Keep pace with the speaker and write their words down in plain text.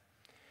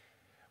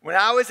When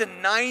I was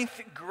in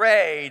ninth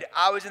grade,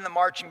 I was in the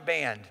marching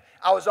band.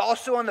 I was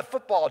also on the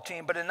football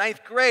team, but in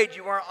ninth grade,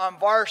 you weren't on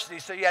varsity,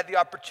 so you had the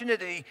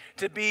opportunity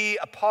to be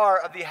a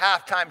part of the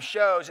halftime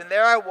shows. And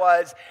there I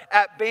was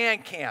at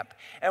band camp,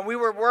 and we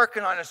were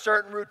working on a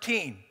certain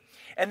routine.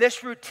 And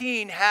this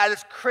routine had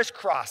us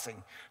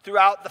crisscrossing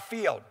throughout the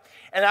field.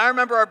 And I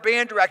remember our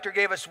band director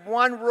gave us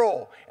one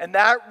rule, and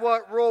that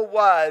rule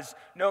was,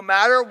 no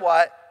matter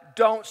what,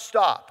 don't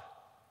stop.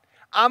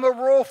 I'm a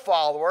rule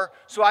follower,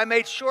 so I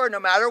made sure no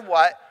matter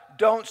what,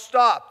 don't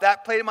stop.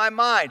 That played in my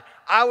mind.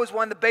 I was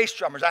one of the bass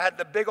drummers. I had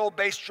the big old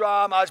bass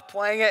drum. I was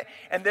playing it,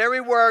 and there we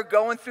were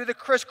going through the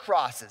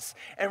crisscrosses.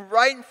 And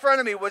right in front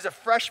of me was a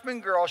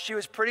freshman girl. She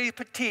was pretty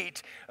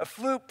petite, a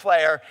flute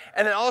player.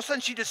 And then all of a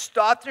sudden, she just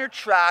stopped in her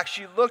tracks.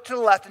 She looked to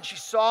the left, and she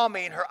saw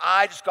me, and her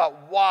eye just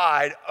got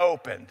wide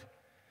opened.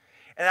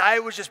 And I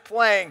was just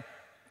playing,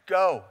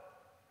 go,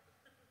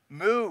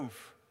 move,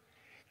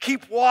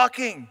 keep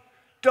walking,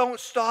 don't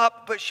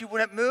stop, but she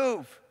wouldn't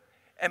move.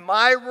 And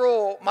my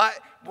rule,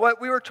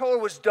 what we were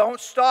told was don't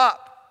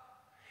stop.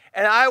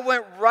 And I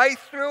went right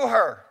through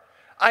her.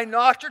 I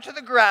knocked her to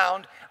the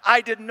ground.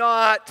 I did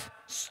not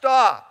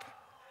stop.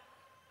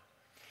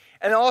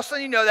 And all of a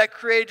sudden, that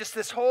created just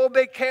this whole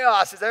big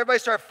chaos as everybody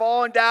started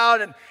falling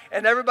down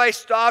and everybody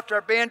stopped.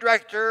 Our band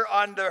director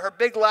on her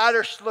big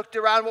ladder, she looked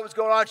around what was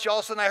going on. All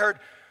of a sudden I heard,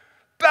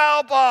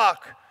 Balbach,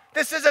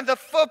 this isn't the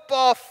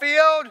football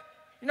field.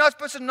 You're not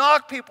supposed to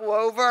knock people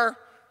over.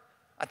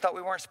 I thought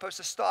we weren't supposed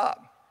to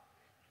stop.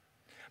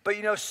 But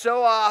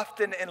so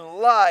often in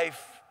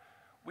life,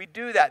 we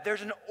do that.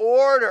 There's an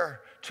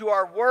order to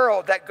our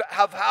world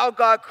of how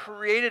God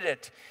created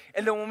it.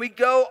 And then when we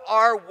go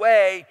our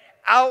way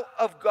out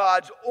of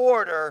God's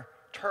order,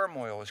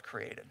 turmoil is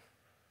created.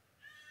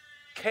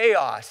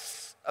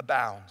 Chaos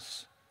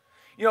abounds.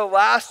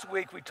 Last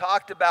week we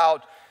talked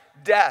about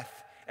death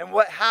and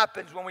what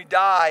happens when we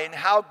die and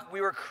how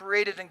we were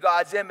created in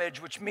God's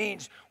image, which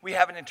means we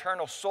have an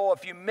eternal soul.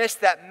 If you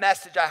missed that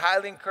message, I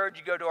highly encourage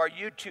you to go to our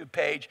YouTube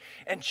page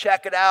and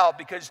check it out,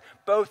 because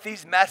both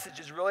these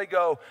messages really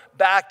go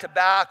back to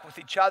back with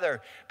each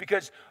other,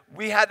 because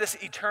we have this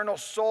eternal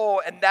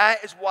soul, and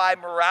that is why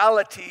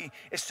morality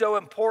is so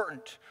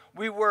important.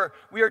 We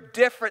are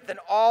different than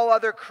all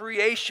other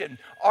creation.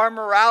 Our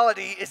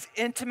morality is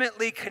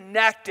intimately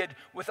connected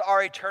with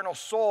our eternal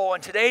soul.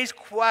 And today's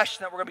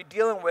question that we're going to be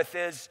dealing with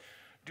is,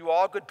 do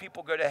all good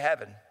people go to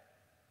heaven?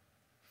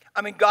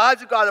 I mean,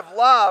 God's a God of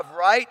love,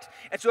 right?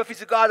 And so if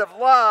he's a God of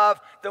love,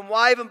 then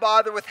why even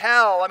bother with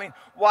hell? I mean,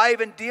 why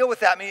even deal with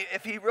that? I mean,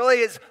 if he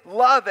really is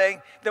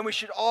loving, then we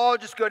should all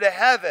just go to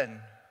heaven,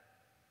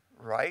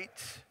 right?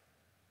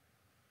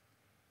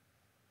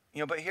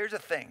 But here's the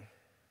thing.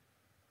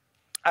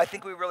 I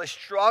think we really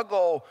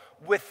struggle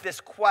with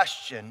this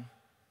question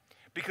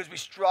because we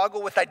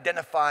struggle with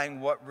identifying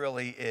what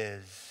really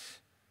is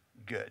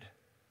good.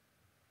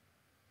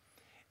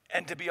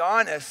 And to be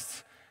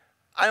honest,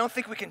 I don't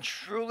think we can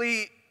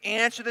truly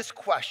answer this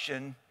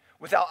question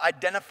without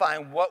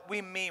identifying what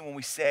we mean when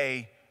we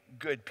say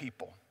good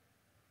people.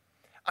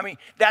 I mean,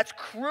 that's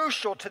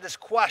crucial to this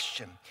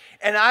question.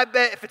 And I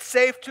bet if it's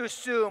safe to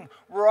assume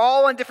we're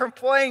all on different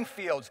playing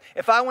fields.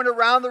 If I went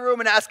around the room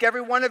and asked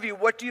every one of you,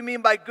 what do you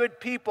mean by good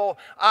people?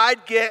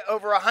 I'd get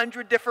over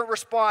 100 different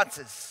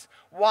responses.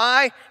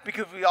 Why?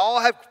 Because we all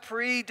have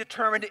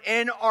predetermined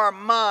in our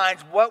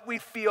minds what we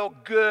feel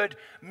good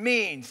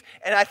means.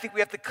 And I think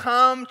we have to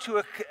come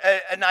to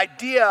an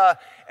idea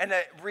and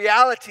a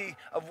reality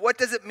of what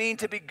does it mean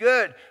to be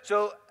good.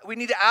 So we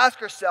need to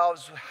ask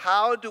ourselves,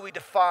 how do we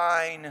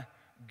define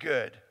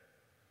good?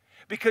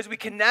 Because we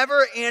can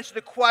never answer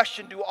the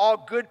question, do all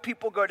good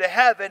people go to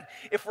heaven,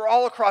 if we're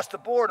all across the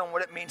board on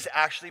what it means to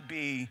actually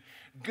be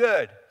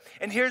good.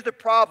 And here's the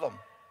problem.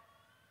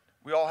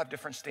 We all have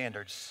different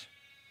standards.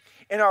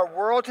 In our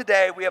world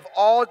today, we have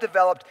all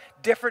developed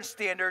different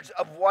standards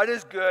of what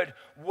is good,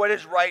 what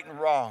is right and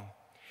wrong.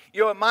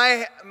 In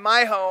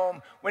my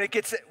home, when it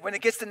gets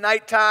to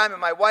nighttime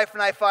and my wife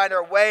and I find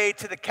our way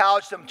to the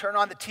couch to turn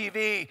on the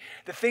TV,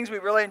 the things we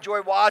really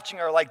enjoy watching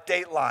are like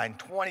Dateline,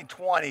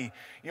 2020,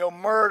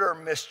 murder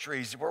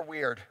mysteries. We're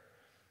weird.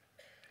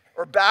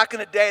 Or back in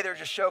the day, there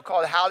was a show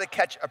called How to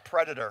Catch a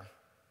Predator.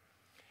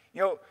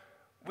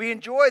 We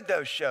enjoyed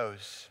those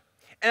shows.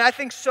 And I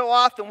think so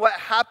often what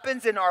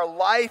happens in our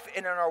life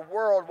and in our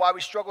world, why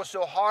we struggle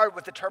so hard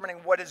with determining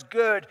what is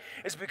good,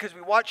 is because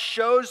we watch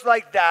shows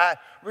like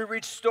that, we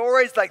read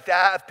stories like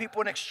that of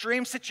people in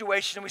extreme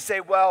situations, and we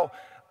say, well,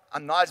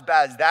 I'm not as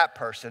bad as that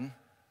person.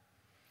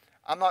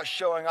 I'm not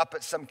showing up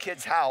at some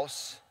kid's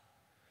house.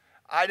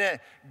 I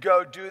didn't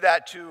go do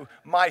that to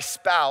my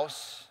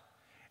spouse.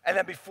 And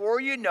then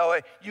before you know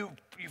it, you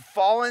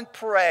fall in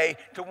prey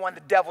to one of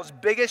the devil's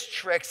biggest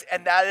tricks,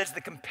 and that is the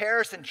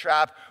comparison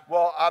trap.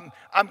 Well,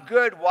 I'm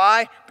good.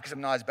 Why? Because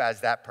I'm not as bad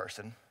as that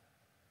person.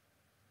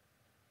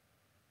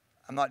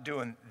 I'm not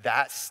doing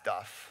that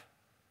stuff,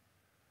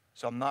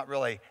 so I'm not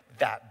really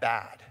that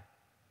bad.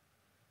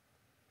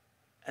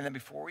 And then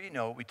before you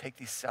know it, we take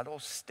these subtle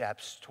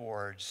steps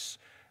towards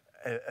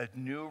a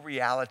new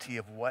reality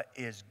of what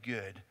is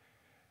good.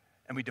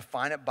 and we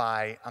define it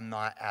by I'm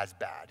not as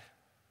bad.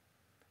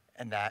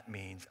 And that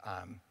means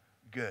I'm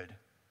good.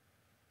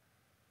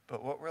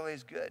 But what really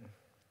is good?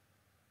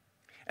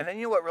 And then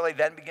you know what really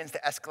then begins to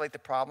escalate the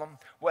problem?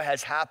 What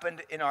has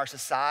happened in our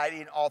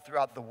society and all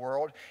throughout the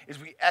world is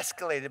we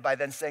escalated by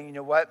then saying, you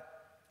know what?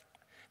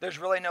 There's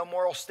really no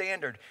moral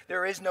standard.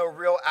 There is no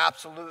real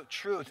absolute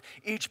truth.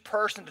 Each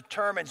person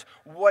determines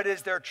what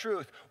is their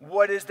truth,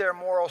 what is their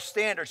moral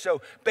standard.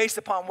 So based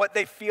upon what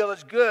they feel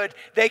is good,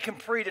 they can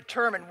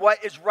predetermine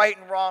what is right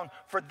and wrong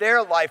for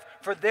their life,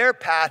 for their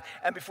path.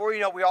 And before you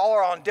know, we all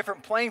are on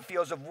different playing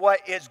fields of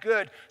what is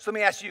good. So let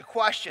me ask you a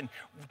question.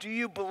 Do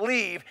you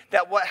believe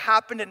that what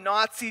happened in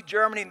Nazi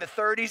Germany in the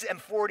 30s and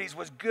 40s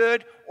was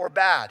good or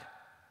bad?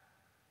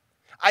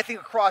 I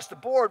think across the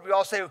board, we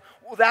all say,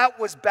 well, that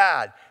was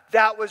bad.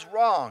 That was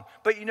wrong.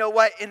 But you know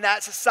what? In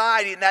that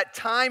society, in that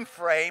time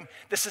frame,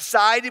 the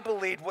society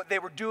believed what they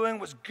were doing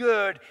was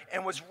good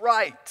and was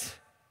right.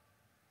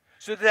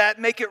 So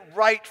that make it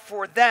right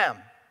for them.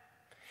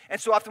 And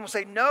so often we'll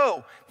say,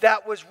 no,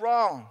 that was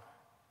wrong.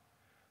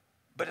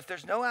 But if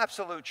there's no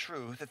absolute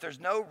truth, if there's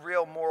no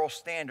real moral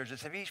standards,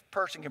 if each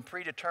person can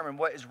predetermine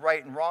what is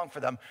right and wrong for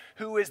them,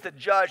 who is the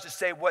judge to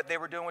say what they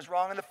were doing was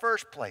wrong in the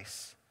first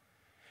place?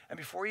 And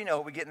before you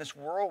know it, we get in this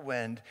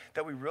whirlwind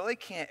that we really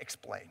can't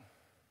explain,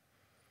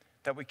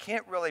 that we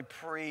can't really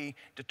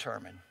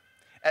predetermine.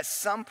 At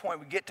some point,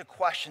 we get to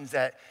questions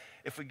that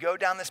if we go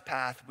down this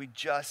path, we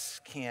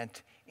just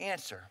can't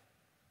answer.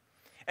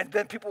 And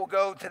then people will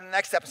go to the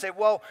next step and say,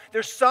 well,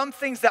 there's some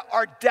things that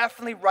are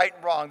definitely right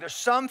and wrong. There's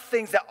some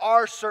things that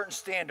are a certain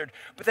standard.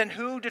 But then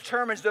who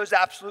determines those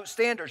absolute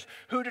standards?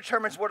 Who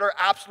determines what are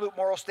absolute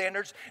moral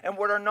standards and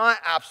what are not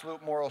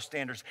absolute moral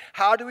standards?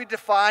 How do we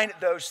define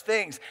those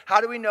things? How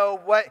do we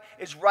know what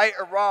is right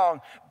or wrong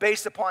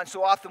based upon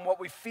so often what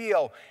we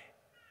feel?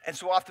 And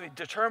so often we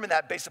determine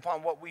that based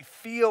upon what we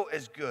feel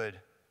is good.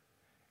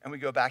 And we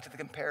go back to the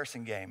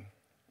comparison game.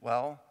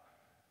 Well,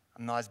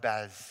 I'm not as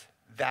bad as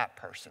that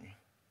person.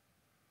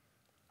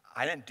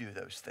 I didn't do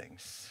those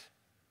things.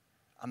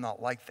 I'm not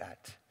like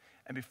that.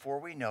 And before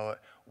we know it,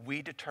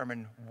 we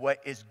determine what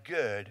is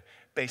good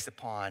based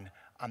upon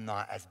I'm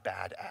not as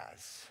bad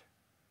as.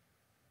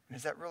 And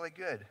is that really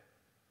good?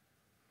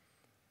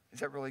 Is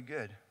that really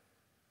good?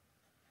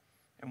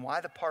 And why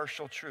the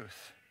partial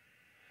truth?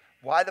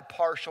 Why the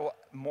partial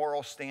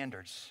moral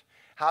standards?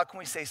 How can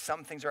we say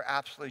some things are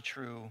absolutely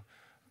true,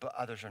 but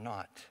others are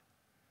not?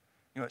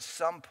 You know, at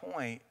some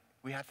point,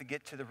 we have to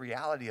get to the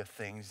reality of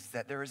things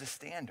that there is a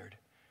standard.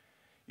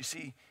 You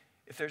see,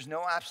 if there's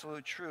no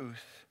absolute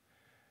truth,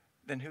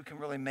 then who can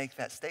really make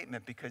that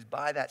statement? Because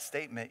by that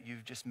statement,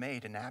 you've just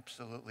made an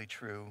absolutely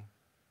true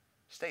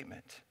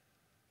statement.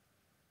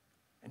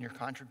 And you're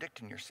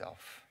contradicting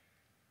yourself.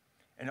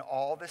 And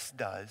all this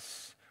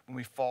does, when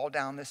we follow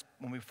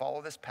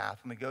this path,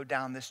 when we go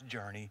down this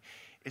journey,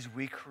 is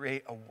we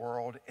create a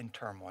world in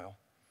turmoil,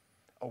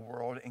 a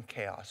world in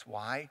chaos.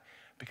 Why?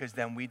 Because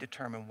then we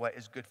determine what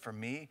is good for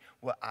me,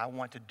 what I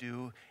want to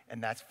do,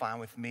 and that's fine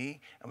with me.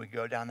 And we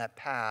go down that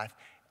path,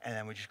 and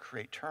then we just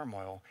create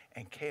turmoil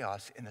and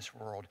chaos in this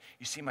world.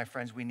 You see, my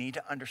friends, we need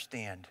to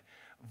understand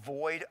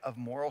void of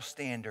moral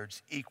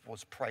standards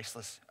equals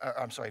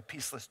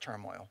peaceless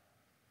turmoil.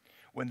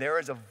 When there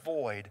is a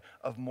void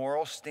of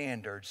moral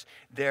standards,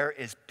 there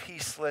is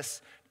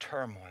peaceless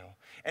turmoil.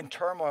 And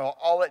turmoil,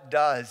 all it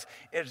does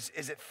is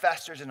it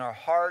festers in our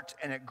heart,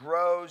 and it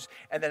grows,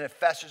 and then it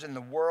festers in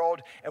the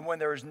world. And when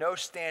there is no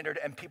standard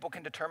and people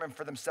can determine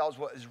for themselves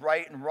what is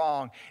right and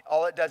wrong,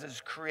 all it does is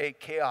create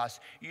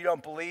chaos. You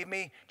don't believe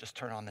me? Just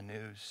turn on the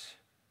news.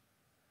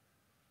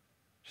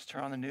 Just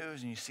turn on the news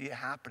and you see it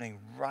happening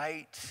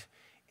right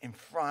in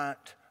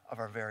front of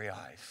our very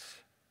eyes.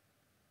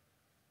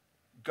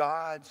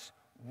 God's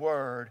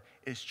word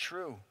is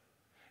true.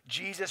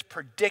 Jesus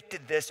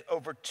predicted this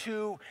over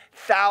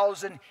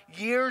 2,000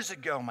 years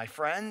ago, my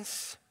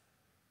friends.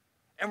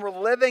 And we're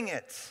living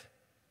it.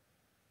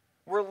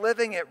 We're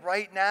living it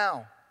right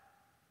now.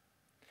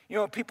 You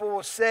know, people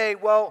will say,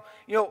 well,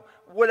 you know,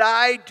 what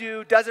I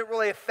do doesn't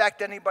really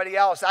affect anybody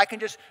else. I can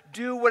just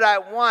do what I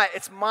want.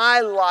 It's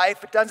my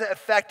life. It doesn't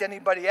affect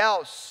anybody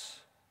else.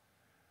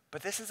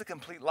 But this is a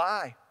complete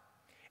lie.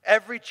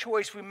 Every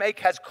choice we make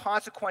has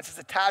consequences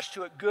attached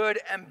to it, good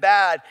and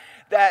bad,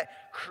 that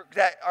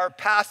are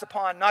passed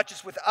upon not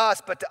just with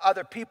us, but to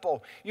other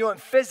people. You know, in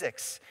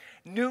physics,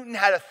 Newton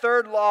had a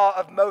third law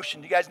of motion.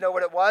 Do you guys know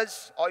what it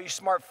was? All you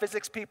smart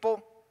physics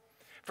people?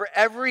 For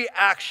every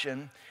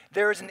action,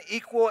 there is an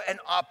equal and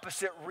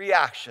opposite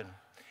reaction.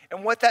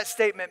 And what that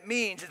statement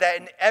means is that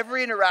in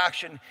every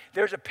interaction,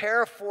 there's a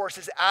pair of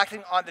forces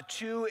acting on the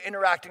two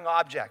interacting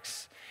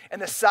objects.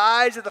 And the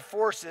size of the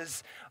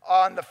forces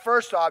on the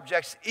first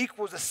object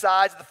equals the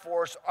size of the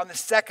force on the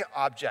second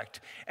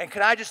object. And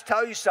can I just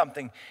tell you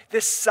something?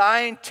 This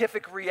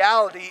scientific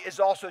reality is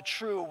also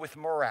true with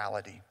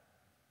morality.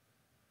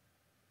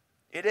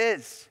 It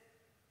is.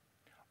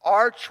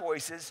 Our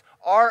choices,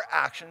 our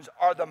actions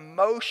are the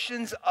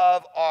motions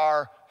of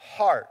our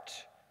heart.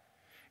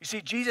 You see,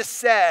 Jesus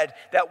said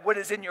that what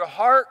is in your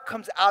heart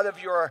comes out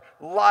of your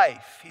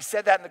life. He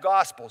said that in the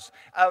Gospels,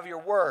 out of your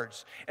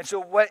words. And so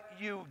what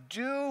you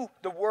do,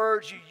 the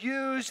words you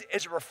use,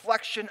 is a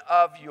reflection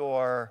of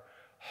your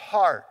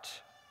heart.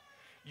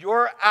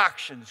 Your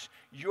actions,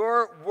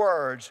 your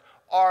words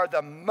are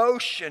the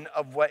motion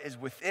of what is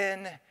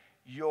within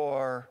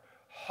your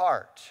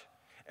heart.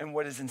 And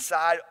what is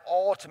inside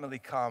ultimately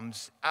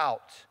comes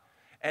out.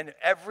 And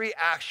every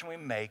action we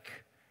make,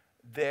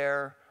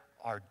 there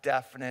are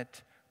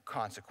definite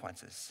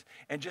consequences.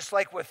 And just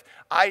like with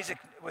Isaac,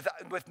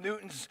 with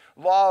Newton's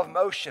law of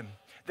motion,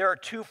 there are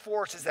two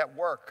forces at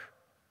work.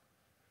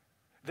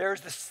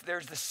 There's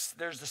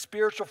the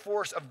spiritual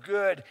force of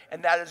good,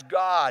 and that is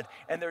God.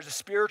 And there's a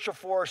spiritual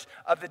force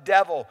of the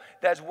devil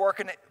that is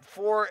working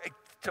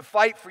to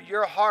fight for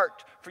your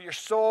heart, for your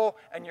soul,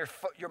 and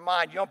your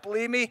mind. You don't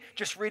believe me?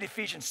 Just read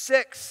Ephesians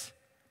 6.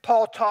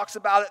 Paul talks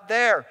about it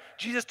there.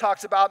 Jesus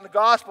talks about it in the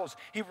Gospels.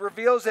 He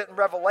reveals it in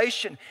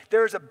Revelation.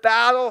 There's a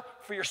battle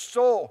for your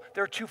soul.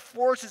 There are two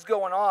forces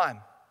going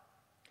on.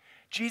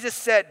 Jesus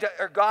said,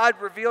 or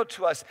God revealed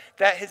to us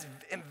that his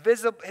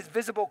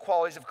visible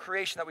qualities of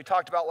creation that we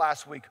talked about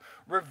last week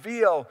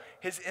reveal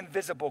his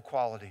invisible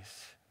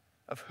qualities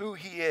of who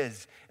he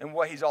is and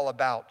what he's all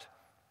about.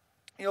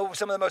 You know,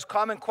 some of the most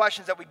common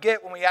questions that we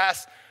get when we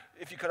ask,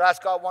 if you could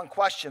ask God one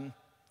question,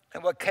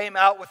 and what came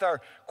out with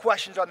our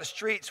questions on the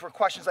streets were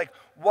questions like,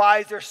 why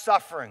is there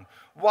suffering?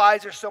 Why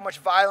is there so much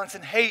violence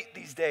and hate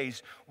these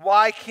days?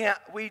 Why can't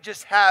we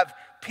just have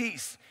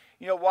peace?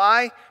 You know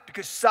why?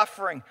 Because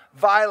suffering,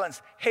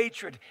 violence,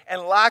 hatred,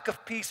 and lack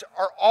of peace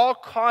are all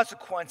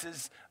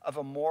consequences of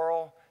a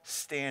moral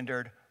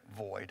standard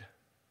void.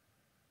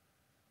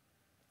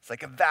 It's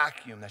like a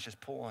vacuum that's just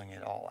pulling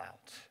it all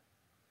out.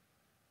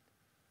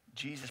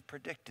 Jesus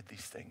predicted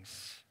these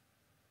things.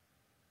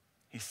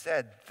 He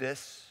said,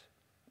 this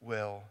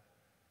will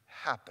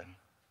happen.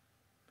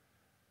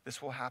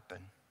 This will happen.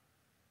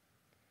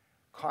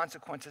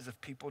 Consequences of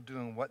people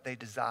doing what they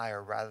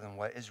desire rather than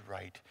what is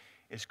right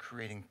is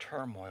creating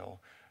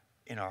turmoil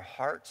in our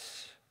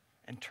hearts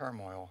and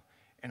turmoil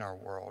in our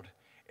world.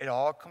 It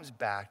all comes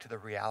back to the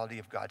reality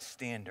of God's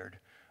standard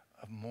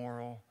of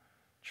moral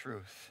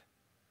truth.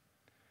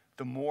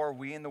 The more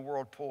we in the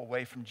world pull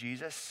away from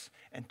Jesus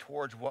and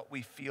towards what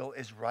we feel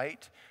is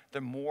right,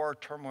 the more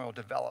turmoil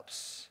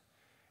develops.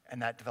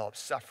 And that develops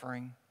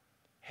suffering,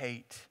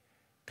 hate,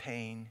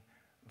 pain,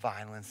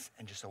 violence,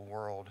 and just a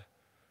world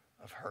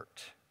of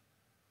hurt.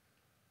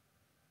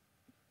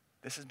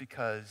 This is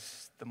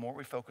because the more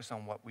we focus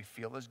on what we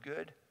feel is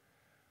good,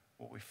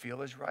 what we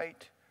feel is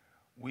right,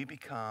 we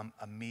become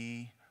a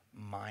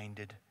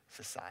me-minded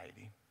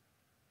society.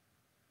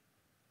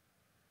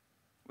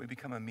 We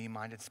become a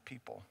me-minded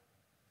people.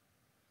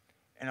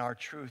 And our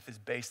truth is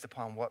based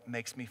upon what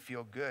makes me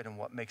feel good and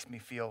what makes me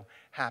feel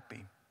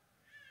happy.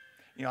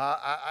 You know,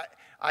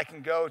 I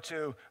can go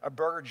to a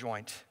burger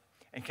joint,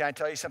 and can I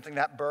tell you something?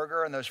 That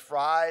burger and those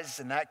fries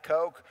and that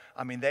Coke,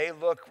 I mean, they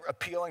look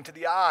appealing to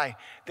the eye.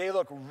 They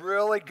look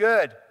really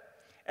good.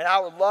 And I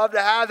would love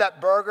to have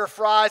that burger,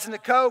 fries, and the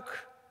Coke.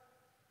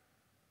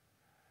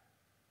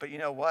 But you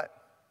know what?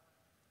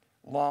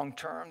 Long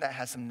term, that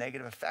has some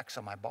negative effects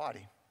on my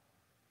body.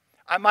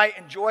 I might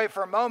enjoy it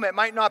for a moment. It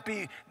might not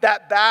be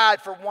that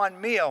bad for one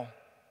meal.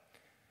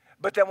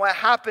 But then what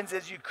happens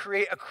is you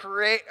create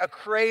a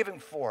craving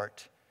for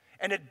it,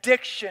 an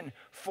addiction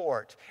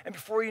for it. And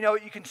before you know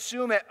it, you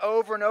consume it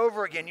over and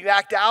over again. You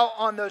act out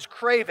on those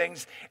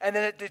cravings, and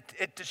then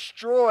it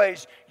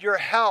destroys your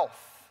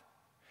health.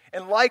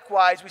 And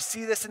likewise, we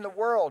see this in the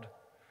world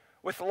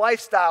with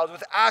lifestyles,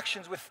 with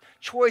actions, with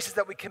choices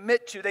that we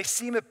commit to. They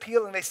seem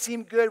appealing. They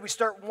seem good. We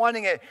start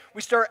wanting it.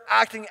 We start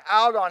acting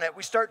out on it.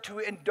 We start to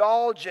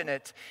indulge in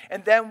it.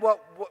 And then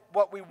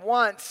what we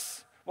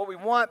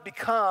want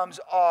becomes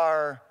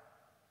our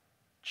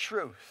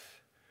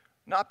truth.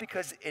 Not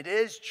because it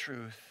is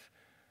truth,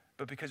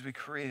 but because we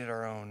created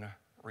our own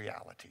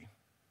reality.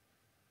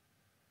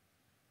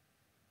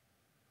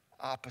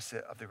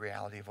 Opposite of the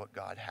reality of what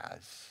God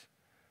has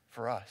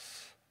for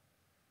us.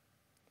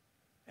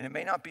 And it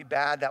may not be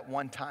bad that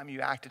one time you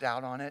acted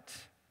out on it,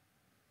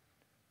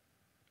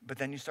 but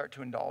then you start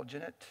to indulge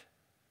in it.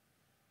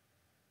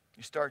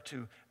 You start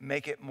to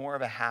make it more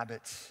of a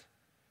habit.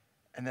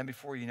 And then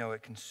before you know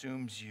it,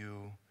 consumes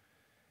you.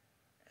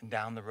 And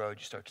down the road,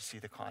 you start to see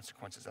the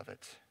consequences of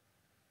it.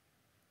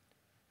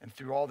 And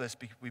through all this,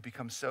 we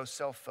become so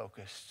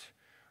self-focused,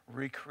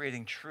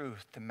 recreating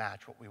truth to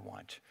match what we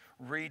want,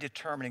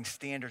 redetermining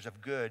standards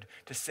of good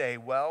to say,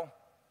 well,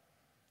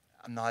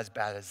 I'm not as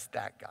bad as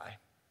that guy.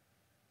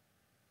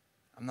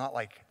 I'm not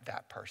like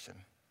that person.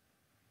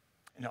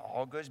 And it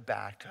all goes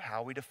back to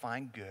how we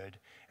define good,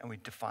 and we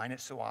define it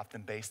so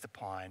often based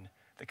upon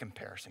the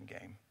comparison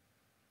game.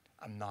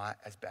 I'm not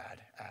as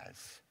bad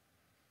as.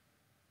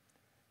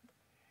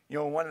 You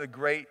know, one of the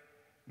great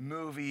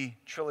movie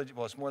trilogy,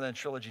 well, it's more than a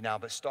trilogy now,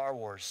 but Star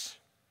Wars,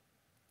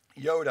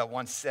 Yoda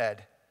once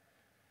said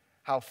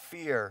how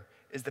fear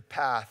is the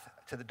path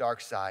to the dark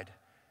side.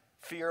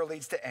 Fear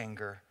leads to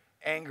anger,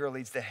 anger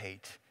leads to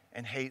hate,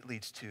 and hate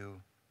leads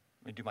to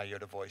Let me do my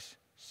Yoda voice.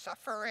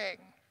 Suffering.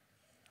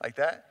 Like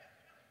that.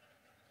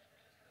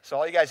 So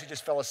all you guys who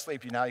just fell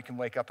asleep, now you can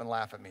wake up and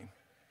laugh at me.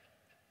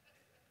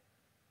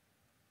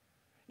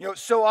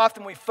 So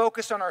often we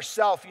focus on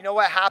ourselves. You know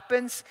what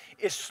happens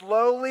is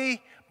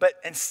slowly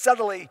and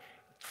subtly,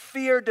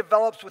 fear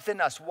develops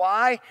within us.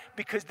 Why?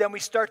 Because then we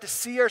start to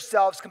see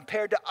ourselves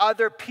compared to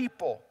other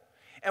people.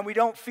 And we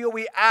don't feel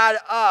we add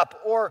up,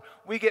 or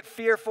we get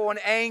fearful and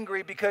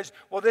angry because,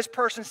 well, this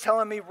person's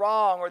telling me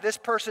wrong, or this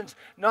person's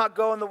not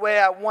going the way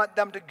I want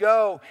them to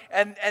go,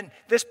 and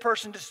this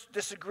person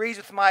disagrees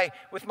with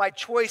my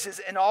choices,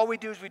 and all we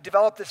do is we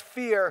develop this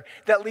fear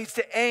that leads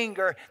to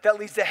anger, that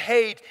leads to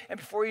hate, and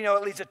before you know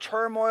it leads to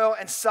turmoil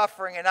and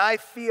suffering. And I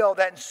feel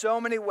that in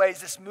so many ways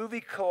this movie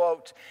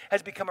quote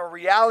has become a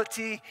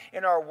reality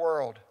in our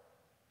world.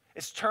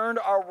 It's turned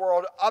our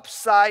world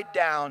upside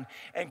down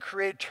and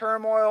created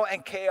turmoil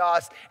and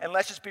chaos. And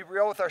let's just be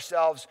real with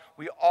ourselves.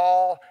 We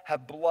all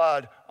have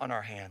blood on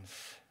our hands.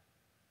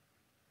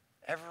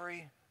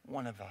 Every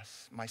one of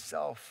us,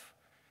 myself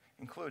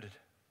included.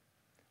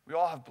 We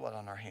all have blood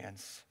on our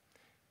hands.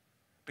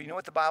 But you know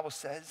what the Bible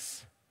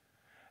says?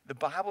 The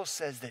Bible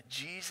says that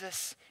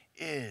Jesus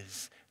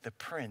is the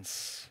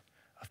Prince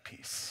of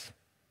Peace.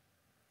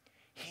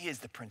 He is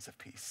the Prince of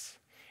Peace.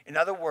 In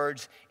other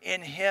words,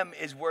 in him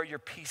is where your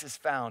peace is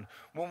found.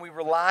 When we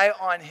rely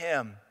on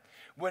him,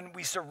 when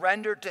we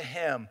surrender to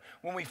him,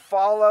 when we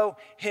follow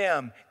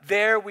him,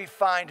 there we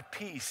find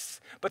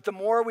peace. But the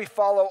more we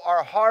follow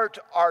our heart,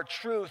 our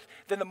truth,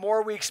 then the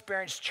more we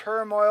experience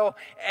turmoil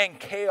and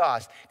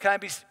chaos. Can I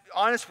be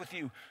honest with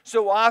you?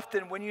 So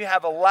often when you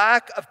have a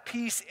lack of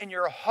peace in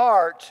your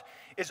heart,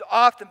 is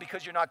often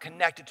because you're not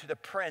connected to the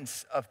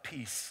Prince of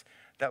Peace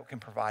that can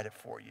provide it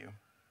for you.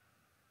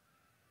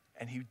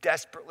 And he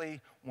desperately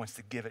wants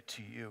to give it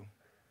to you.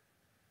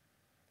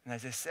 And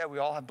as I said, we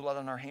all have blood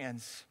on our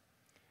hands.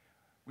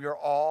 We are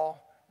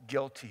all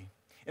guilty.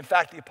 In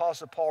fact, the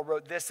Apostle Paul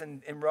wrote this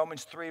in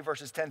Romans 3,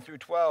 verses 10 through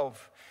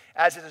 12.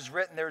 As it is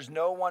written, there is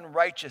no one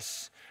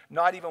righteous,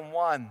 not even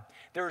one.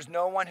 There is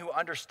no one who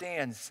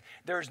understands.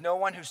 There is no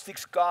one who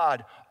seeks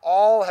God.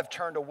 All have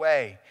turned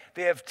away.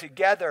 They have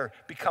together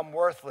become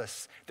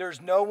worthless. There is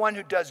no one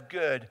who does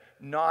good,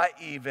 not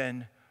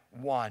even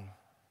one.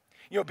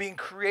 Being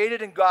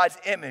created in God's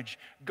image,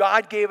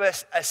 God gave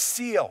us a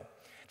seal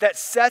that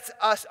sets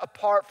us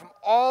apart from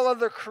all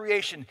other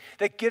creation,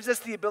 that gives us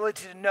the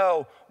ability to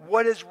know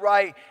what is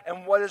right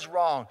and what is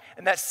wrong.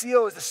 And that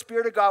seal is the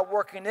Spirit of God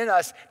working in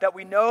us that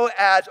we know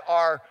as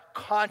our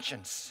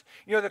conscience.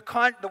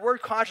 The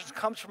word conscience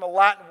comes from a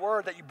Latin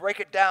word that you break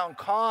it down.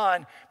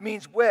 Con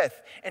means with,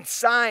 and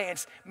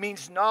science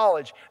means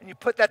knowledge. And you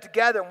put that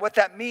together, and what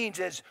that means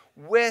is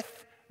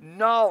with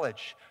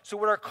knowledge. So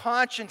what our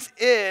conscience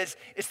is,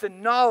 it's the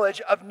knowledge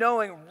of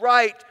knowing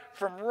right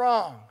from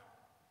wrong.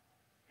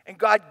 And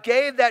God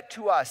gave that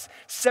to us,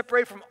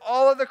 separate from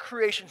all of the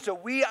creation, so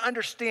we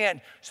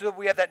understand, so that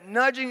we have that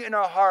nudging in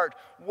our heart,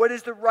 what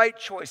is the right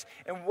choice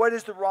and what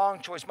is the wrong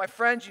choice. My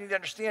friends, you need to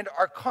understand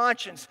our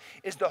conscience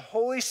is the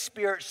Holy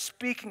Spirit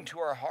speaking to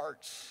our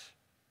hearts.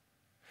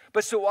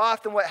 But so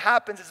often what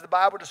happens, as the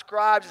Bible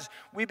describes, is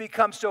we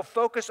become so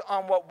focused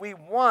on what we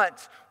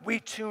want, we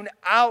tune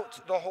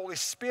out the Holy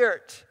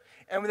Spirit.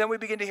 And then we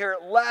begin to hear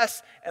it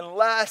less and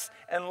less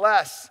and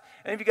less.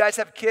 Any of you guys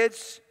have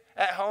kids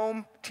at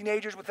home,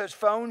 teenagers with those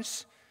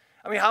phones?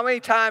 I mean, how many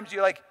times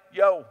you're like,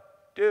 yo,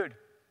 dude,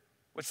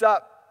 what's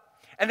up?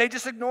 And they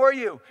just ignore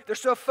you. They're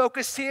so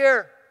focused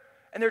here,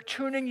 and they're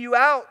tuning you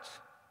out.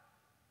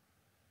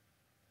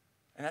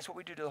 And that's what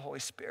we do to the Holy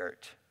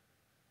Spirit.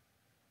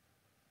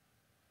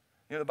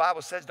 The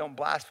Bible says don't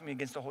blaspheme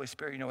against the Holy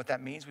Spirit. You know what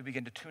that means? We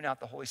begin to tune out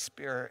the Holy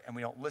Spirit, and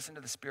we don't listen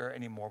to the Spirit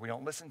anymore. We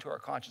don't listen to our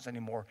conscience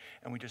anymore,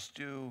 and we just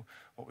do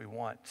what we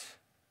want.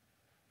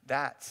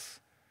 That's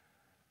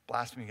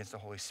blasphemy against the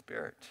Holy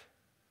Spirit.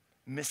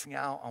 Missing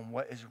out on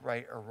what is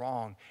right or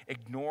wrong.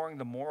 Ignoring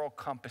the moral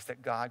compass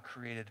that God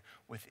created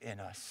within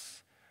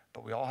us.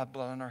 But we all have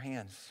blood on our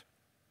hands.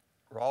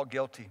 We're all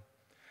guilty.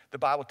 The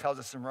Bible tells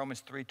us in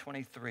Romans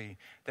 3:23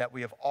 that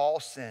we have all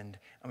sinned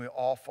and we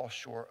all fall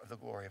short of the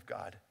glory of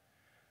God.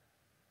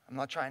 I'm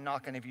not trying to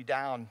knock any of you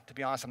down. To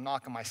be honest, I'm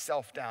knocking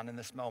myself down in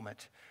this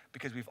moment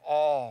because we've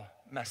all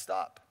messed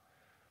up.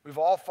 We've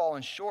all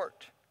fallen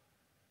short.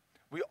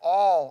 We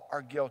all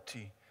are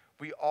guilty.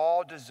 We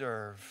all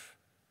deserve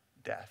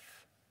death.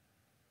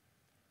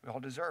 We all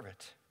deserve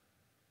it.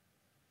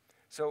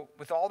 So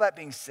with all that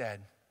being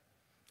said,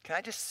 can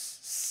I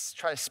just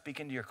try to speak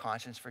into your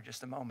conscience for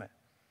just a moment?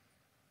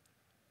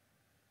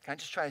 Can I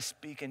just try to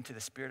speak into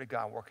the Spirit of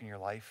God working in your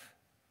life?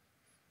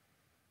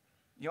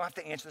 You don't have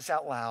to answer this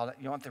out loud.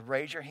 You don't have to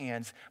raise your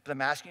hands, but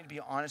I'm asking you to be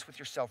honest with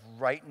yourself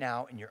right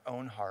now in your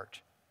own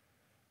heart.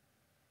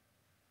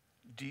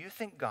 Do you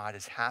think God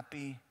is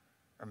happy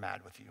or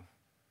mad with you?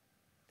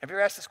 Have you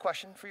ever asked this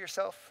question for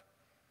yourself?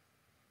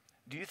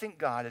 Do you think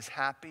God is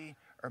happy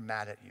or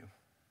mad at you?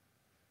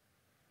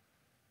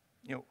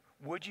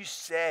 Would you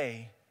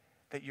say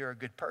that you're a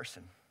good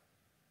person?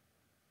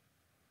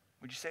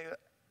 Would you say,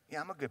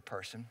 yeah, I'm a good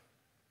person?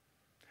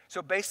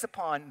 So based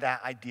upon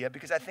that idea,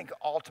 because I think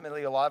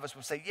ultimately a lot of us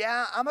will say,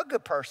 yeah, I'm a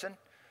good person.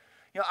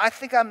 I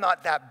think I'm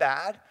not that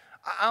bad.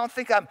 I don't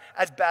think I'm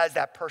as bad as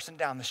that person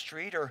down the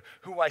street or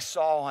who I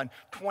saw on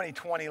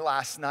 2020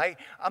 last night.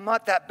 I'm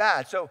not that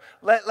bad. So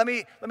let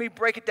me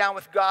break it down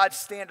with God's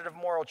standard of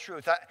moral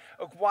truth.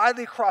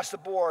 Widely across the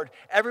board,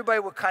 everybody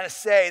would kind of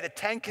say the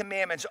 10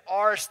 Commandments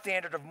are a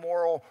standard of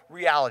moral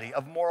reality,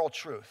 of moral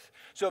truth.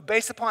 So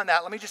based upon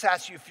that, let me just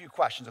ask you a few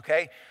questions,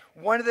 okay?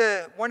 One of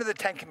the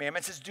 10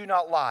 Commandments is do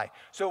not lie.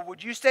 So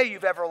would you say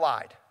you've ever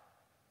lied?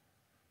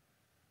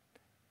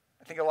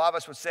 I think a lot of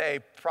us would say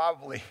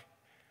probably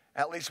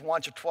at least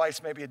once or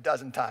twice, maybe a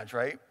dozen times,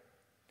 right?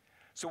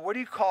 So what do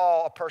you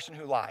call a person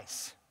who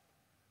lies?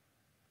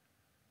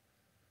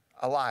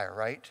 A liar,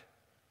 right?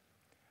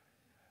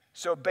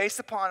 So based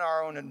upon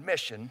our own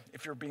admission,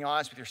 if you're being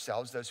honest with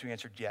yourselves, those who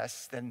answered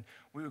yes, then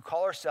we would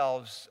call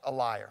ourselves a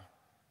liar.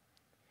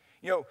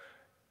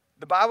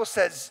 The Bible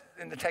says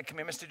in the 10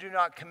 Commandments to do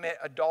not commit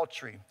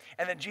adultery.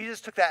 And then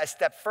Jesus took that a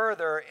step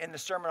further in the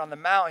Sermon on the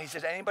Mount. He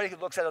says anybody who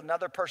looks at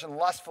another person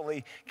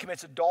lustfully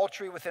commits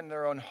adultery within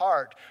their own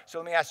heart. So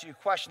let me ask you a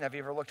question. Have you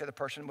ever looked at a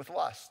person with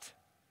lust?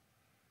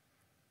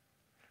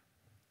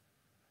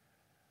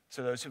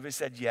 So those who have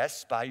said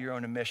yes, by your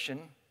own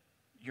admission,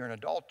 you're an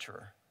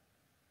adulterer.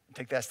 And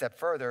take that a step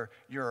further,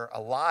 you're a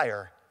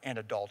liar and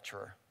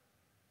adulterer.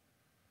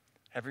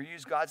 Have you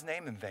used God's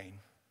name in vain?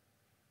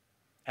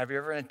 Have you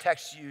ever in a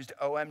text used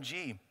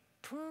OMG?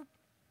 Poop.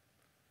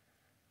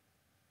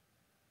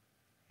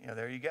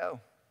 There you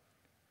go.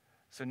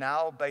 So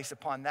now, based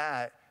upon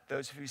that,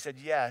 those of you who said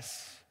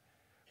yes,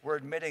 we're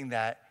admitting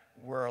that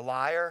we're a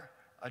liar,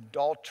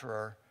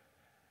 adulterer,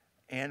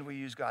 and we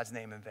use God's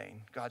name in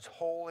vain. God's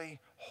holy,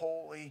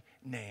 holy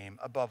name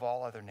above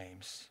all other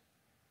names.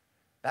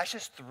 That's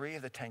just 3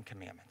 of the 10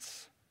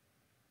 Commandments.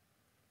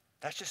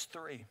 That's just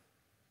 3.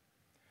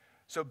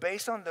 So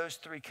based on those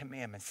 3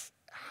 commandments,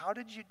 how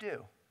did you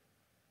do?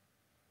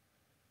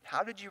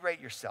 How did you rate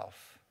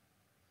yourself?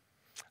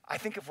 I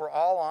think if we're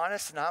all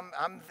honest, and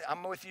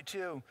I'm with you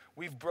too,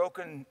 we've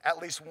broken at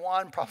least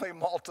one, probably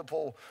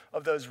multiple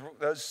of those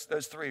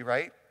 3,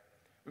 right?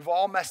 We've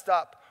all messed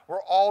up.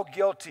 We're all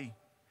guilty.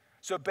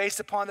 So based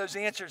upon those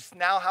answers,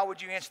 now how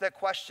would you answer that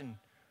question?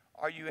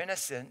 Are you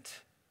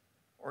innocent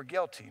or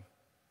guilty?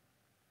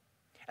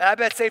 And I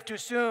bet it's safe to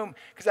assume,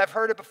 because I've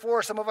heard it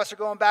before, some of us are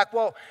going back,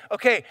 well,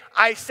 okay,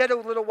 I said a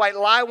little white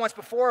lie once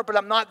before, but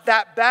I'm not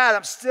that bad.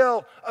 I'm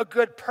still a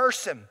good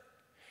person.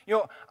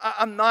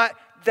 I'm not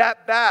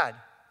that bad.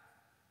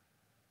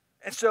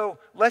 And so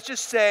let's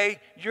just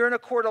say you're in a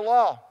court of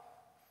law,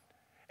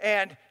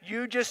 and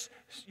you just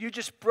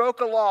broke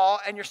a law,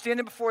 and you're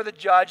standing before the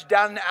judge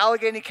down in the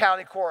Allegheny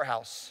County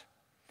Courthouse.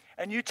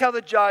 And you tell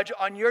the judge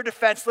on your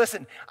defense,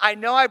 listen, I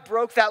know I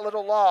broke that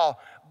little law,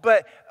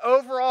 but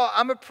overall,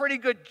 I'm a pretty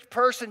good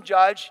person,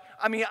 Judge.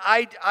 I mean,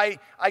 I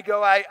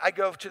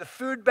go to the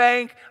food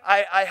bank.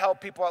 I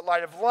help people at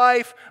Light of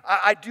Life.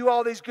 I do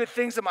all these good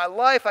things in my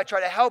life. I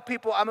try to help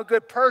people. I'm a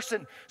good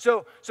person.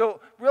 So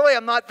really,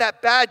 I'm not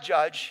that bad,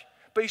 Judge.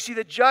 But you see,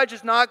 the judge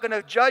is not going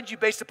to judge you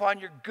based upon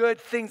your good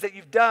things that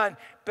you've done,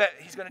 but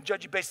he's going to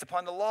judge you based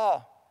upon the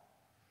law.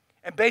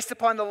 And based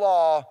upon the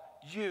law,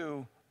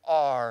 you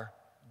are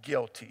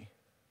guilty.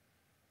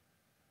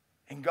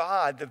 And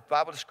God, the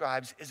Bible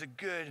describes, is a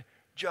good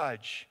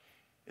judge,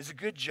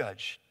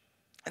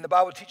 And the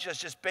Bible teaches us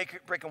just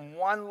breaking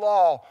one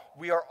law,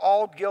 we are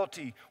all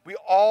guilty. We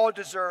all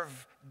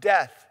deserve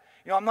death.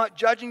 I'm not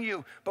judging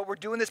you, but we're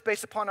doing this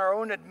based upon our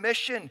own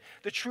admission.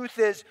 The truth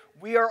is,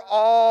 we are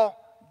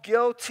all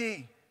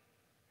guilty.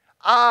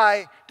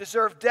 I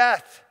deserve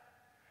death.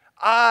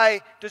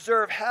 I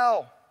deserve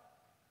hell.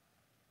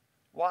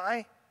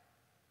 Why?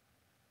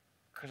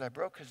 Because I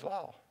broke his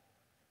law.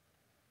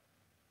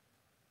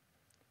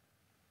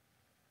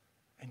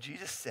 And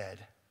Jesus said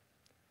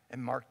in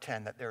Mark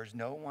 10 that there is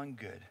no one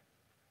good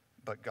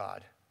but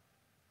God.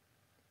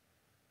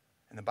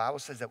 And the Bible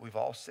says that we've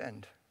all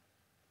sinned.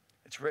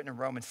 It's written in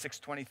Romans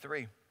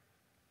 6:23.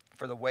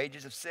 For the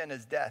wages of sin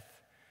is death,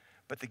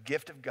 but the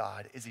gift of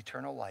God is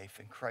eternal life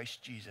in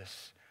Christ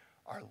Jesus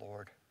our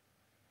Lord.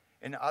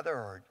 In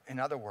other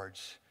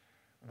words,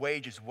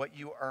 wages, what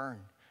you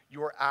earn,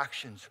 your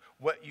actions,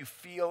 what you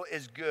feel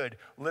is good,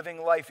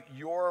 living life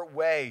your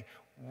way,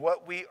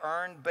 what we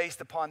earn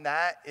based upon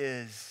that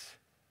is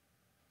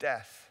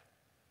death.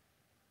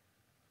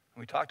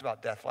 We talked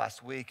about death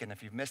last week, and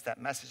if you've missed that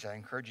message, I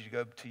encourage you to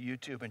go to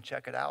YouTube and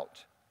check it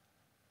out.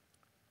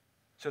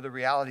 So the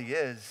reality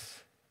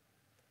is,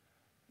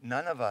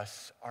 none of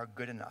us are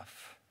good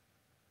enough.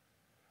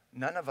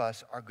 None of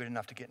us are good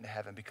enough to get into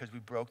heaven because we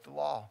broke the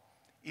law.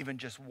 Even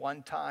just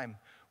one time,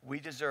 we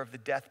deserve the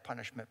death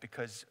punishment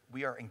because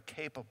we are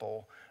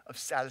incapable of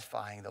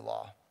satisfying the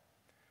law.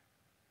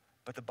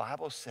 But the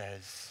Bible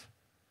says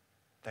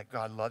that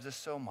God loves us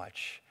so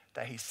much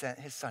that he sent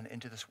his son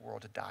into this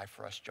world to die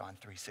for us, John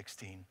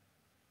 3:16.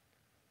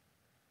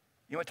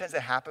 You know what tends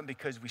to happen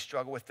because we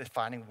struggle with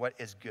defining what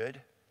is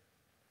good?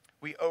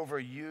 We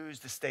overuse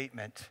the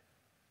statement,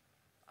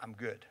 I'm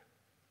good.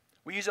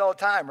 We use it all the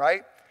time,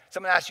 right?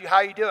 someone asks you, how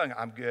are you doing?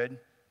 I'm good.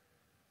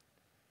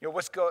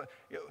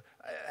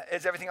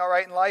 Is everything all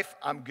right in life?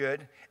 I'm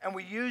good. And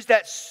we use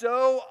that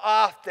so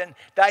often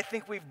that I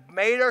think we've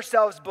made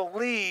ourselves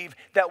believe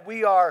that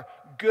we are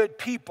good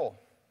people.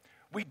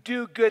 We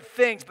do good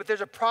things, but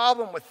there's a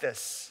problem with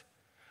this.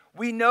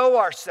 We know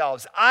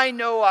ourselves. I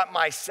know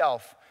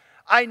myself.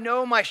 I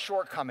know my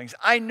shortcomings.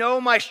 I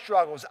know my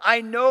struggles.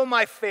 I know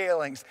my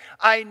failings.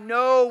 I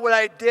know what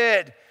I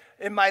did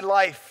in my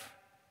life.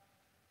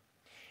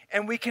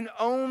 And we can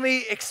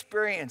only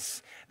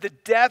experience the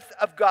depth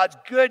of God's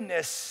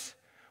goodness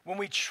when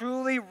we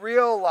truly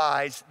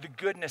realize the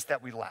goodness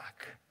that we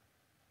lack.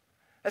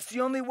 That's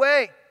the only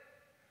way.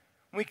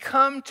 When we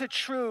come to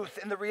truth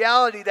and the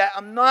reality that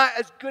I'm not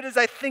as good as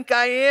I think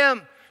I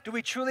am, do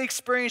we truly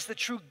experience the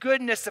true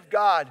goodness of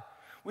God.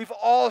 We've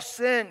all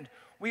sinned.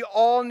 We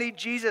all need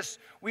Jesus.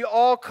 We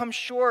all come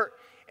short.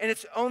 And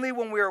it's only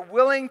when we are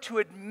willing to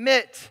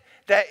admit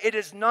that it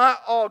is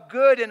not all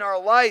good in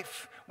our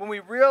life when we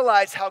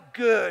realize how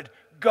good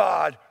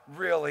God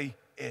really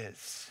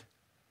is.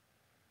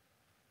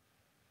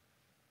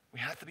 We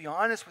have to be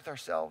honest with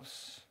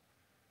ourselves.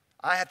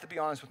 I have to be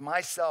honest with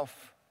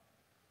myself.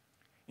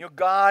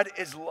 God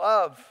is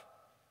love.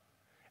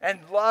 And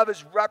love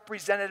is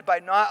represented by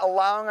not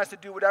allowing us to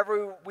do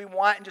whatever we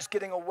want and just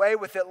getting away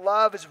with it.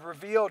 Love is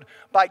revealed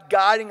by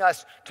guiding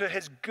us to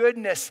his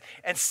goodness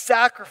and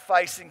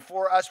sacrificing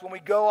for us when we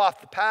go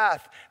off the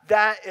path.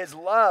 That is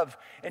love.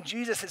 And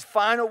Jesus, his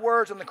final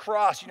words on the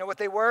cross, you know what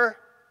they were?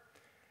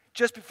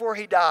 Just before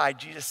he died,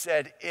 Jesus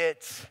said,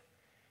 "It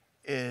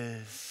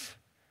is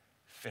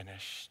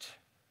finished."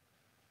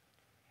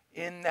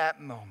 In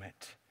that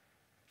moment,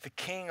 the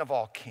King of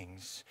all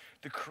kings,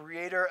 the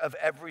creator of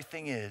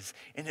everything is,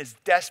 in his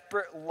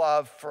desperate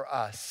love for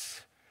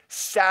us,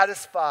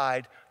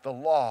 satisfied the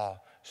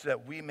law so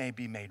that we may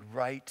be made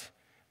right.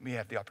 We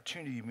have the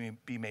opportunity to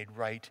be made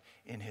right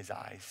in his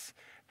eyes.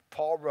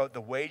 Paul wrote,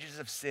 the wages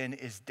of sin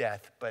is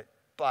death,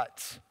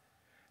 but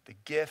the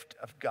gift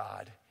of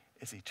God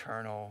is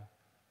eternal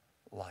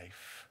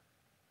life.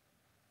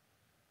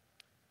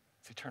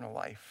 It's eternal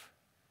life.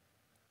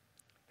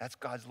 That's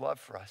God's love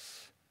for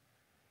us.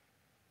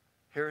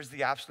 Here's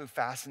the absolute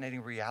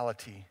fascinating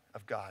reality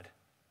of God.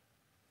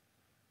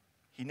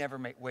 He never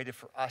waited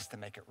for us to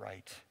make it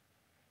right.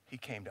 He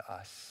came to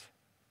us.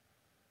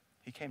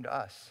 He came to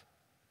us.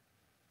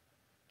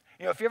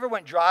 If you ever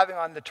went driving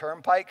on the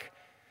turnpike,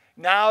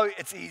 now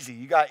it's easy.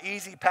 You got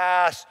Easy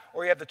Pass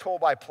or you have the toll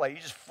by plate.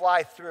 You just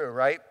fly through,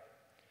 right?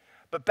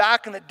 But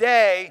back in the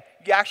day,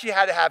 you actually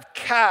had to have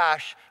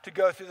cash to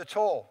go through the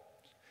toll.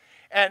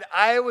 And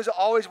I was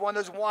always one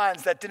of those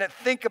ones that didn't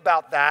think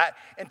about that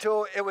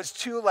until it was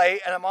too late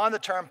and I'm on the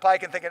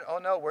turnpike and thinking, oh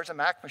no, where's a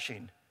Mac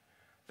machine?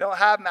 They don't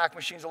have Mac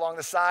machines along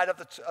the side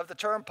of the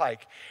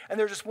turnpike. And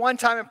there was just one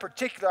time in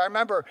particular, I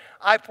remember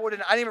I pulled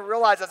in, I didn't even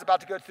realize I was about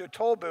to go through a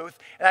toll booth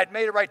and I'd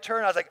made a right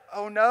turn. I was like,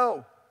 oh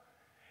no.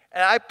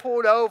 And I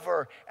pulled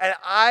over and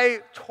I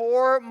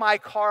tore my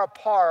car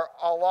apart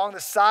along the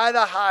side of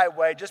the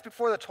highway just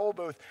before the toll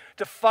booth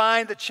to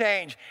find the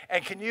change.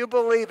 And can you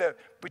believe it?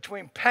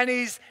 Between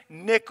pennies,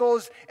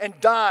 nickels, and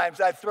dimes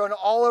I'd thrown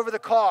all over the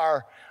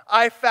car,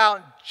 I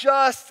found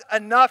just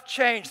enough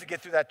change to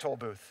get through that toll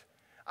booth.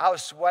 I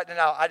was sweating it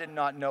out. I did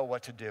not know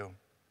what to do.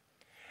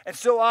 And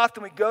so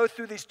often we go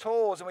through these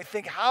tolls and we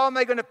think, how am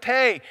I going to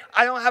pay?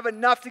 I don't have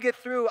enough to get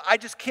through. I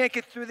just can't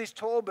get through these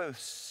toll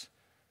booths.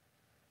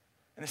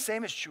 And the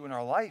same is true in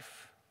our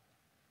life.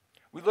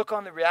 We look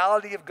on the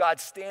reality of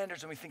God's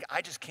standards and we think,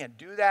 I just can't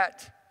do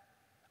that.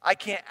 I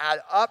can't add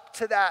up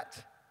to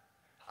that.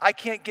 I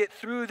can't get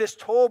through this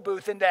toll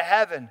booth into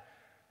heaven.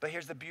 But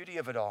here's the beauty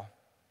of it all.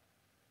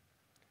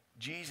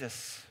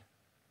 Jesus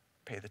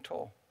paid the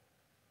toll.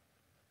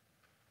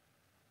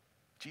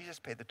 Jesus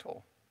paid the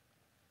toll.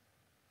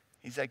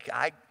 He's like,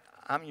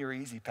 I'm your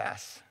Easy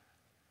Pass.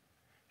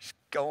 Just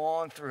go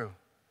on through.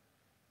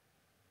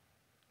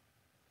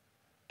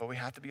 But we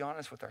have to be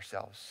honest with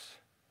ourselves.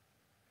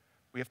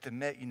 We have to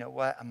admit, you know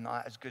what? I'm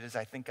not as good as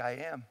I think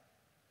I am.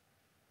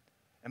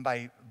 And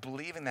by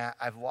believing that,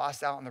 I've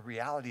lost out on the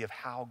reality of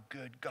how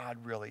good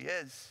God really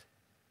is.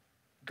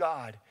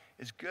 God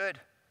is good.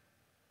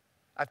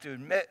 I have to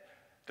admit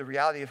the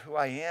reality of who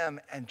I am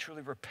and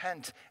truly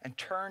repent and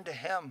turn to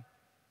him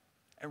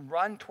and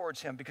run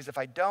towards him, because if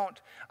I don't,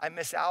 I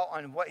miss out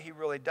on what he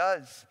really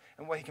does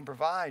and what he can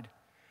provide.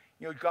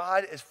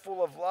 God is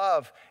full of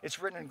love. It's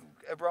written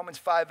in Romans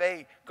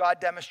 5:8. God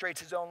demonstrates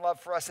his own love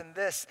for us in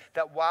this,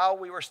 that while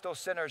we were still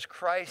sinners,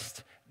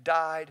 Christ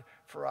died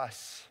for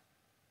us.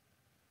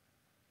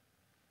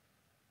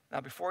 Now,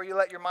 before you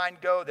let your mind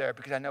go there,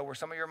 because I know where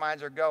some of your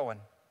minds are going,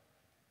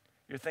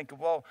 you're thinking,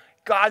 well,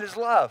 God is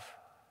love.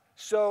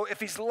 So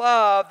if he's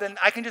love, then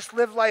I can just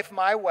live life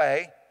my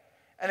way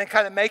and then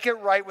kind of make it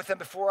right with him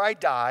before I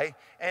die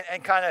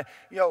and kind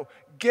of,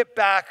 get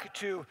back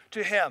to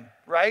him,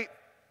 right?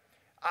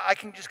 I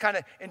can just kind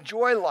of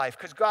enjoy life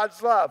because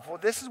God's love. Well,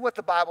 this is what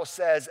the Bible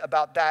says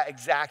about that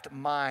exact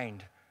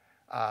mind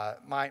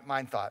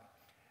thought.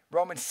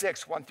 Romans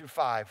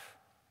 6:1-5.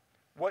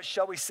 What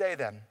shall we say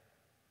then?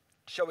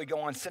 Shall we go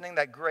on sinning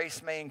that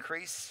grace may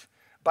increase?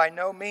 By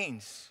no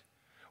means.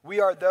 We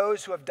are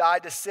those who have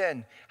died to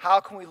sin. How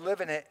can we live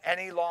in it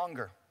any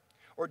longer?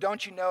 Or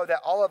don't you know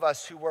that all of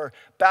us who were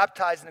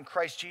baptized in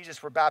Christ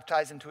Jesus were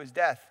baptized into his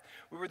death?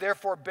 We were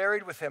therefore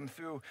buried with him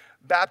through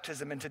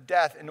baptism into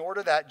death, in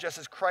order that just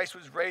as Christ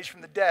was raised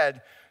from the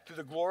dead through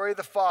the glory of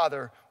the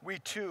Father, we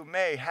too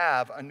may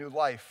have a new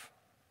life.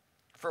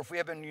 For if we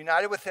have been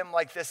united with him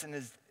like this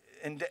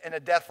in a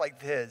death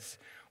like his,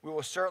 we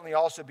will certainly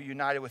also be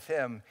united with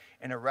him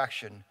in a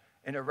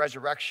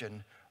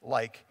resurrection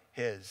like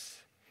his.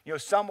 You know,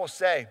 some will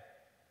say,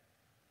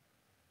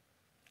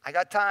 I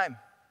got time.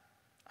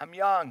 I'm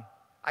young.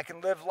 I can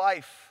live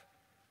life.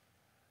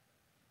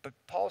 But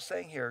Paul's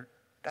saying here,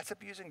 that's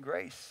abusing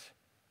grace.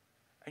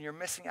 And you're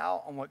missing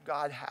out on what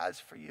God has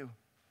for you.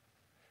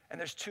 And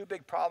there's two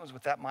big problems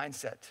with that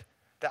mindset.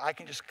 That I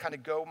can just kind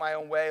of go my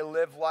own way,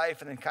 live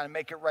life, and then kind of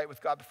make it right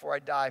with God before I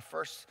die.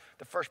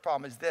 The first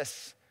problem is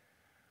this.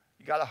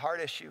 You got a heart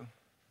issue.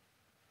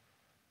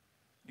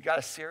 You got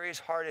a serious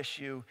heart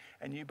issue,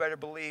 and you better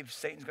believe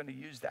Satan's going to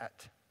use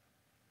that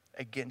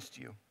against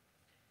you.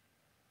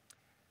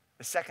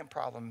 The second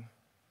problem,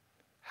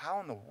 how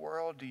in the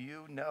world do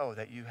you know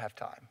that you have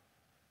time?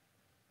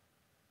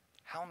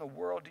 How in the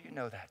world do you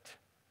know that?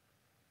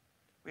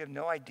 We have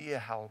no idea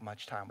how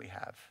much time we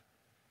have.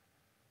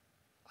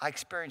 I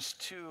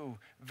experienced two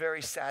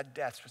very sad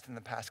deaths within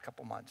the past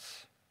couple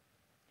months.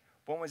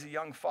 One was a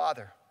young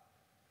father.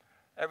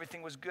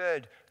 Everything was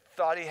good.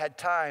 Thought he had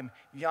time,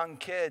 young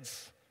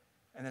kids,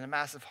 and then a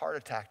massive heart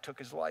attack took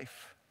his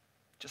life.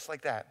 Just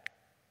like that.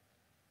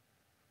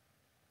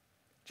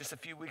 Just a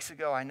few weeks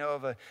ago, I know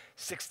of a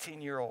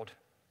 16-year-old.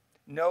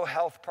 No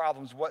health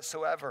problems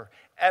whatsoever.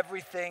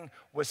 Everything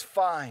was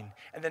fine.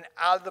 And then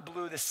out of the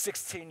blue, this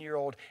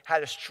 16-year-old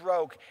had a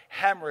stroke,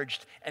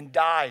 hemorrhaged, and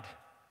died.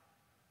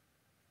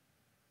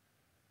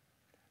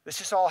 This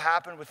just all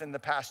happened within the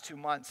past 2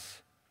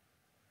 months.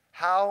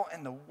 How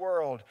in the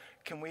world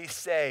can we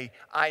say,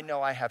 I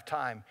know I have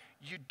time?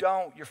 You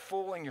don't. You're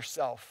fooling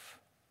yourself.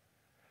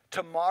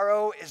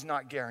 Tomorrow is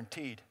not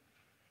guaranteed.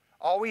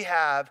 All we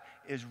have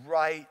is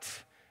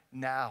right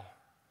now.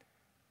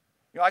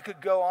 You know, I could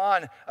go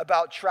on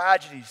about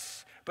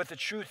tragedies, but the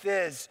truth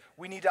is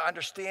we need to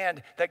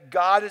understand that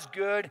God is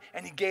good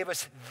and he gave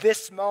us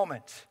this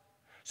moment.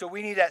 So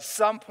we need at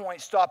some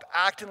point stop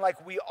acting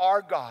like we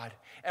are God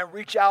and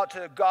reach out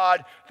to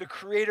God, the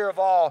creator of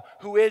all,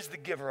 who is the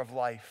giver of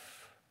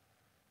life.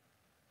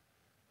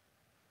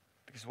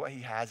 Because what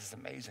he has is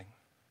amazing.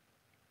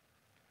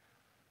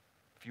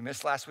 If you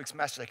missed last week's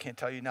message, I can't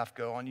tell you enough.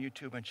 Go on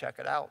YouTube and check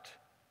it out.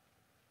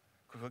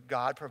 Because what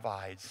God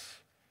provides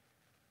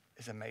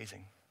is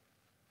amazing.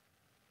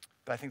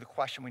 But I think the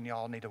question we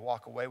all need to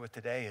walk away with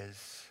today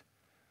is,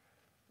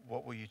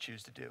 what will you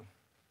choose to do?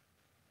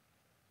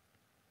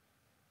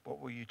 What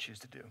will you choose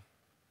to do?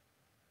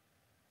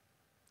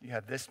 You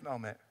have this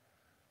moment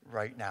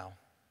right now.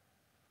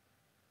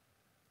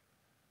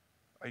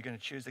 Are you going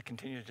to choose to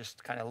continue to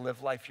just kind of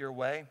live life your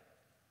way?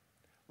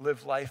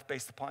 Live life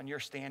based upon your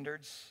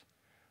standards?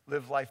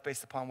 Live life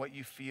based upon what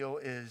you feel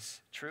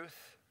is truth?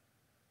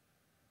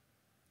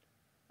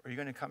 Or are you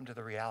going to come to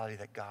the reality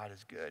that God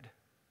is good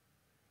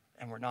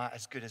and we're not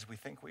as good as we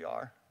think we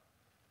are?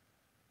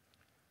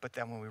 But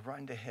then when we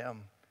run to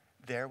him,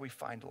 there we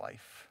find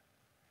life.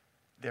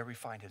 There we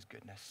find his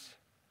goodness.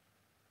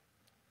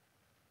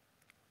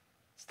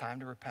 It's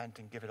time to repent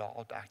and give it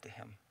all back to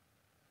him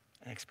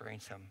and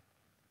experience him.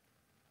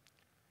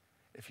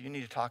 If you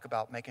need to talk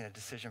about making a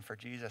decision for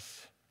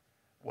Jesus,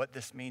 what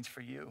this means for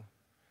you,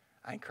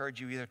 I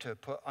encourage you either to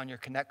put on your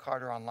Connect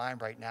card or online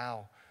right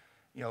now,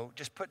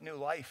 just put new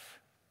life.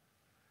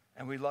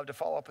 And we'd love to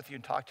follow up with you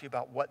and talk to you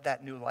about what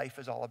that new life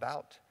is all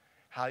about,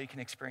 how you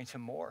can experience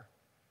him more.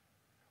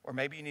 Or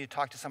maybe you need to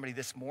talk to somebody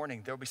this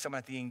morning. There'll be someone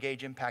at the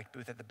Engage Impact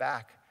booth at the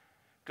back.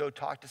 Go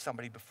talk to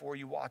somebody before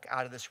you walk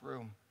out of this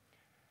room.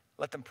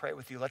 Let them pray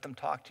with you. Let them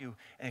talk to you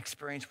and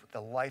experience the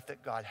life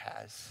that God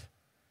has.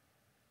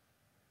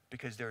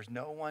 Because there's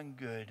no one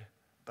good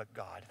but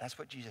God. That's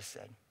what Jesus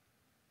said.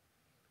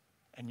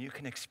 And you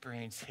can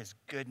experience his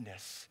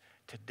goodness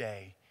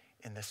today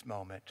in this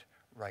moment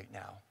right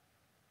now.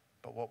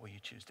 But what will you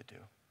choose to do?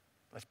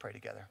 Let's pray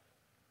together.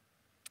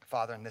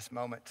 Father, in this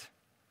moment,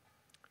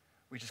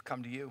 we just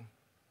come to you.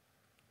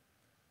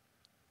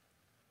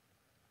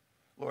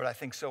 Lord, I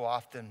think so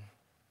often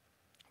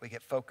we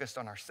get focused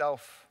on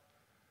ourselves.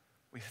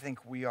 We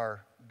think we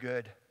are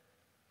good.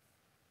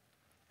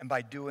 And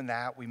by doing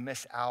that, we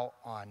miss out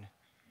on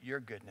your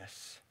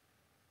goodness.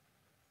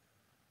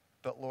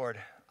 But Lord,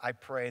 I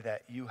pray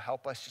that you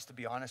help us just to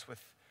be honest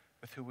with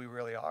who we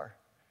really are.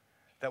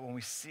 That when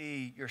we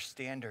see your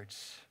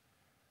standards,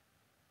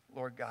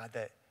 Lord God,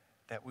 that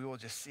we will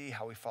just see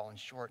how we've fallen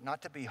short.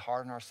 Not to be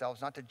hard on ourselves,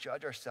 not to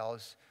judge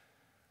ourselves,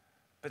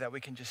 but that we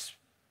can just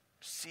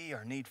see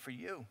our need for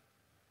you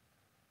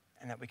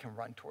and that we can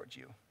run towards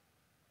you.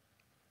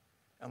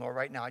 And Lord,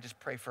 right now, I just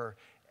pray for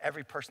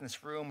every person in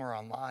this room or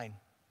online.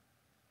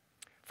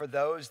 For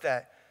those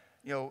that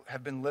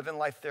have been living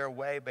life their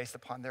way based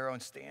upon their own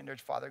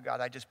standards. Father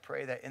God, I just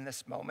pray that in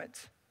this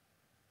moment,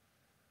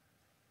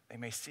 they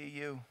may see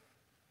you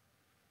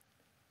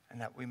and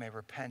that we may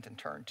repent and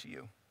turn to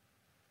you.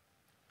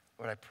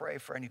 Lord, I pray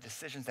for any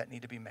decisions that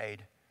need to be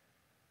made.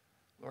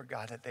 Lord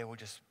God, that they will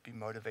just be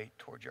motivated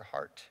toward your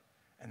heart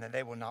and that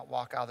they will not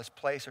walk out of this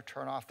place or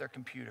turn off their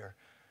computer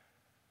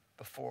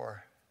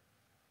before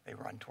they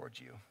run towards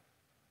you.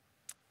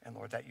 And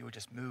Lord, that you would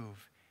just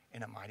move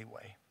in a mighty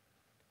way.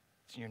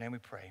 It's in your name we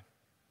pray.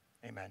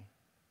 Amen.